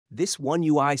This One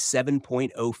UI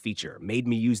 7.0 feature made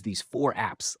me use these four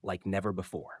apps like never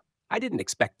before. I didn't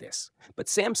expect this, but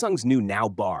Samsung's new Now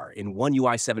bar in One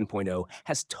UI 7.0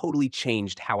 has totally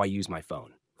changed how I use my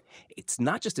phone. It's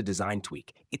not just a design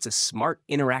tweak, it's a smart,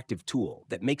 interactive tool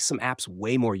that makes some apps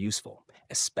way more useful,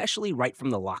 especially right from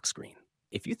the lock screen.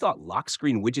 If you thought lock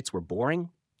screen widgets were boring,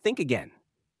 think again.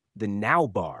 The Now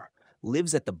bar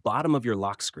lives at the bottom of your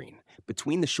lock screen,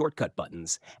 between the shortcut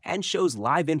buttons, and shows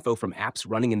live info from apps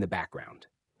running in the background.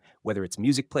 Whether it's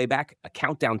music playback, a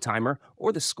countdown timer,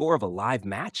 or the score of a live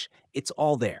match, it's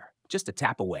all there, just a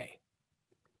tap away.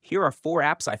 Here are four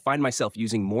apps I find myself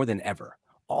using more than ever,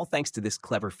 all thanks to this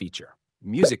clever feature.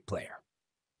 Music Player.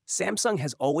 Samsung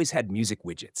has always had music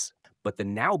widgets, but the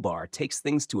Now bar takes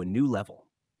things to a new level.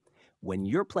 When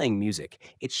you're playing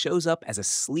music, it shows up as a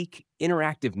sleek,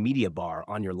 interactive media bar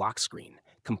on your lock screen,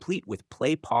 complete with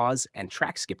play, pause, and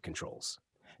track skip controls.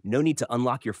 No need to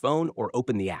unlock your phone or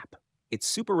open the app. It's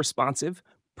super responsive,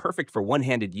 perfect for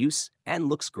one-handed use, and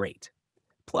looks great.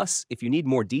 Plus, if you need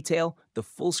more detail, the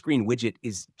full screen widget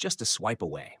is just a swipe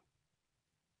away.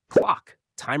 Clock,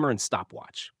 timer, and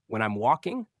stopwatch. When I'm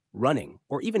walking, running,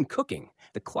 or even cooking,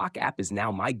 the clock app is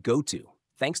now my go-to,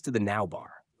 thanks to the Now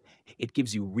bar. It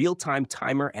gives you real-time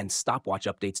timer and stopwatch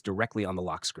updates directly on the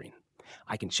lock screen.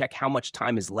 I can check how much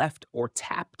time is left or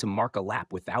tap to mark a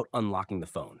lap without unlocking the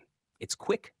phone. It's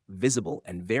quick, visible,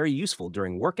 and very useful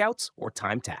during workouts or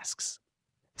time tasks.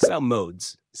 Some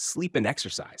modes, sleep and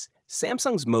exercise.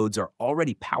 Samsung's modes are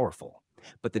already powerful,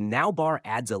 but the Now bar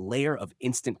adds a layer of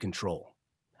instant control.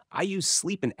 I use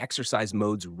sleep and exercise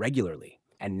modes regularly,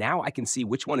 and now I can see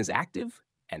which one is active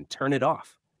and turn it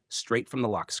off, straight from the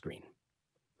lock screen.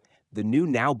 The new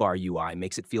Now bar UI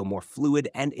makes it feel more fluid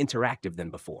and interactive than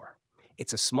before.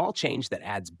 It's a small change that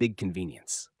adds big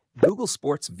convenience. Google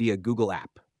Sports via Google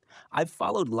app. I've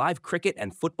followed live cricket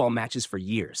and football matches for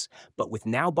years, but with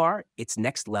Now bar, it's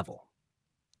next level.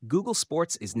 Google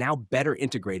Sports is now better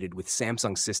integrated with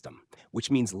Samsung's system,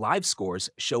 which means live scores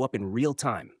show up in real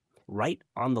time, right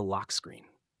on the lock screen.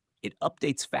 It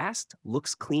updates fast,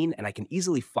 looks clean, and I can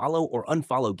easily follow or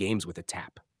unfollow games with a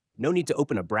tap. No need to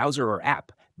open a browser or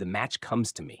app, the match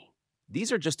comes to me.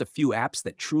 These are just a few apps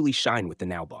that truly shine with the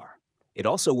Now bar. It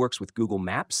also works with Google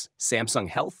Maps, Samsung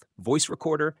Health, Voice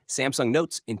Recorder, Samsung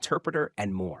Notes, Interpreter,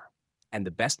 and more. And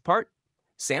the best part?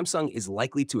 Samsung is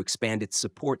likely to expand its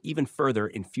support even further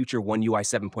in future One UI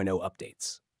 7.0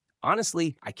 updates.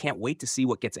 Honestly, I can't wait to see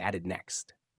what gets added next.